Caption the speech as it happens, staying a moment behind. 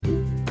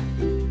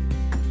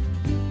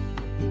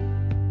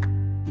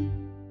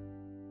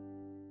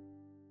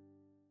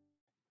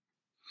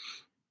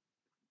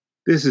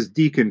This is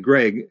Deacon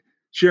Greg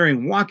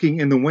sharing Walking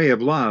in the Way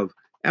of Love,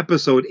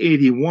 episode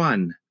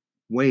 81,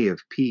 Way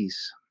of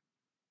Peace.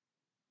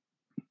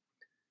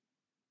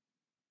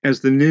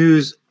 As the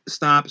news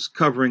stops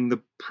covering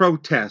the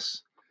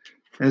protests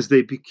as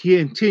they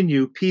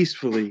continue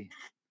peacefully,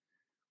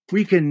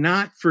 we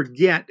cannot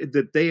forget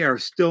that they are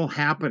still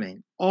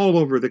happening all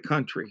over the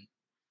country.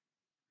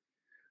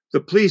 The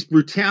police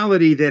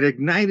brutality that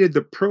ignited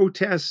the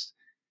protests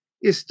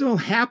is still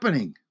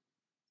happening.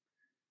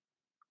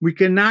 We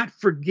cannot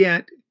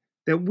forget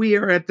that we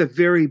are at the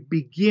very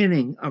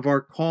beginning of our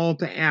call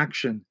to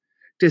action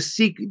to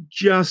seek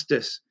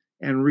justice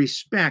and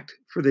respect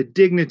for the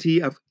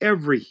dignity of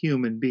every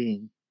human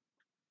being.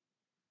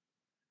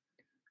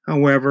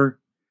 However,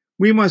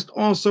 we must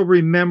also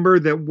remember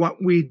that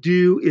what we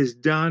do is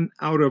done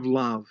out of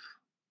love.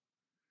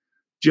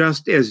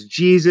 Just as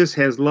Jesus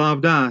has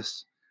loved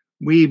us,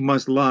 we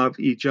must love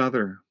each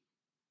other.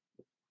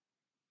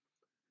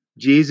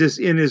 Jesus,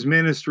 in his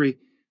ministry,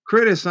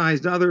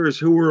 criticized others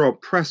who were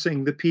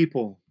oppressing the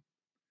people,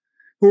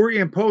 who were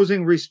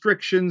imposing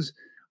restrictions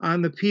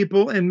on the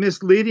people and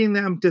misleading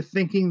them to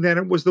thinking that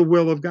it was the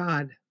will of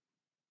God,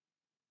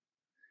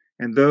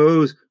 and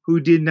those who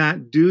did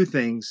not do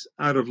things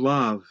out of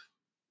love.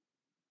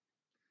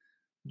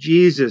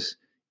 Jesus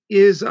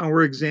is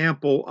our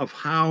example of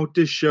how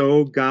to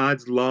show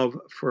God's love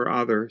for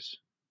others.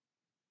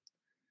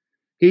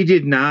 He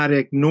did not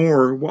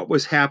ignore what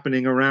was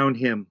happening around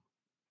him.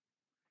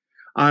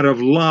 Out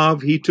of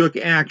love, he took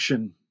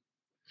action.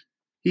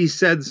 He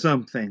said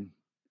something.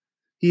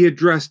 He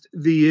addressed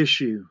the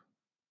issue.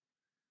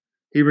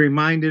 He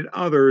reminded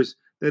others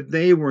that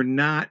they were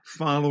not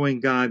following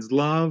God's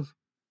love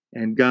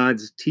and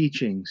God's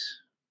teachings.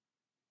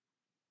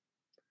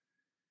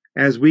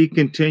 As we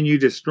continue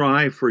to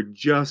strive for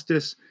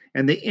justice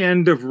and the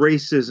end of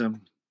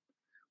racism,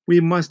 we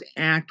must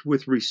act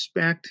with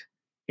respect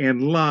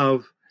and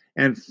love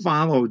and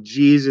follow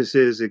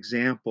Jesus'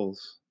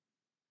 examples.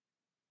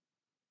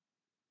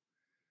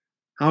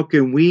 How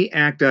can we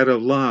act out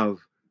of love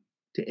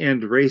to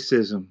end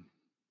racism?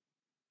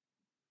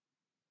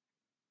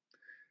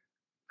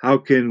 How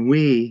can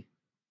we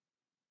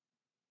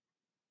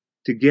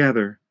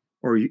together,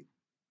 or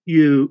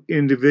you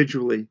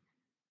individually,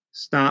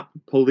 stop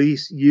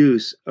police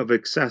use of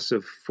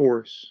excessive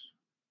force?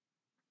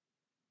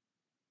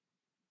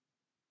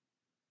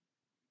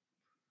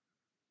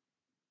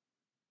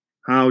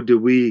 How do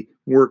we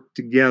work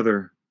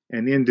together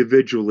and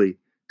individually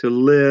to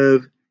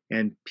live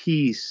in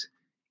peace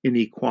and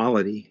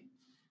equality?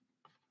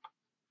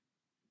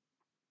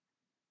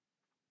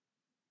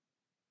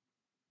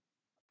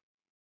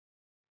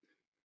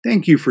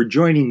 Thank you for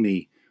joining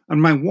me on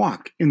my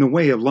walk in the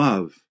way of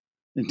love.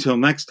 Until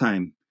next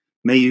time,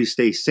 may you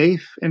stay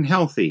safe and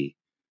healthy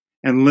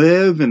and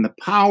live in the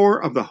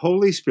power of the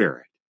Holy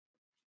Spirit.